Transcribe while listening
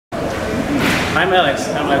I'm Alex.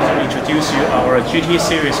 I'd like to introduce you our GT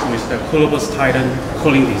series with the Cooler Boost Titan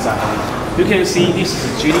cooling design. You can see this is a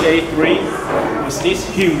GT-A3 with these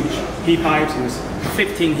huge heat pipes. With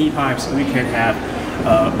 15 heat pipes, we can have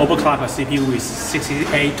overclock a CPU with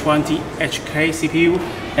 6820 HK CPU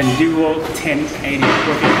and dual 1080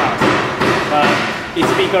 graphic cards.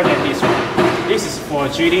 It's bigger than this one. This is for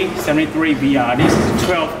GT73VR. This is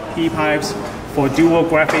 12 heat pipes for dual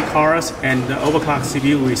graphic cards and the overclock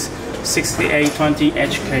CPU with 6820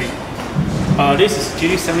 HK. This is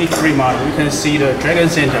GT73 model. You can see the Dragon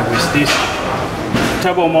Center with this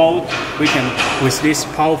turbo mode. We can, with this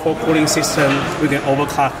powerful cooling system, we can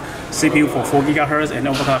overclock CPU for 4 GHz and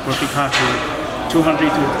overclock graphic card to 200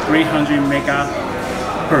 to 300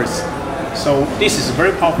 MHz. So this is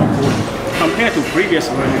very powerful cooling. Compared to previous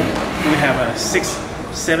version, we have a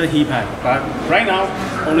 6-7 heat pipe, but right now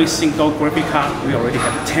only single graphic card we already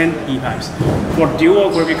have 10 heat pipes. For dual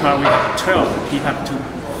graphic card we have 12 heat pipes to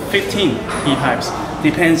 15 heat pipes,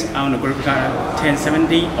 depends on the graphic card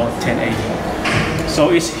 1070 or 1080.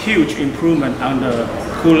 So it's huge improvement on the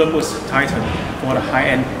Cooler Boost Titan for the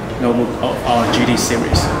high-end notebook of our GT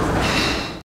series.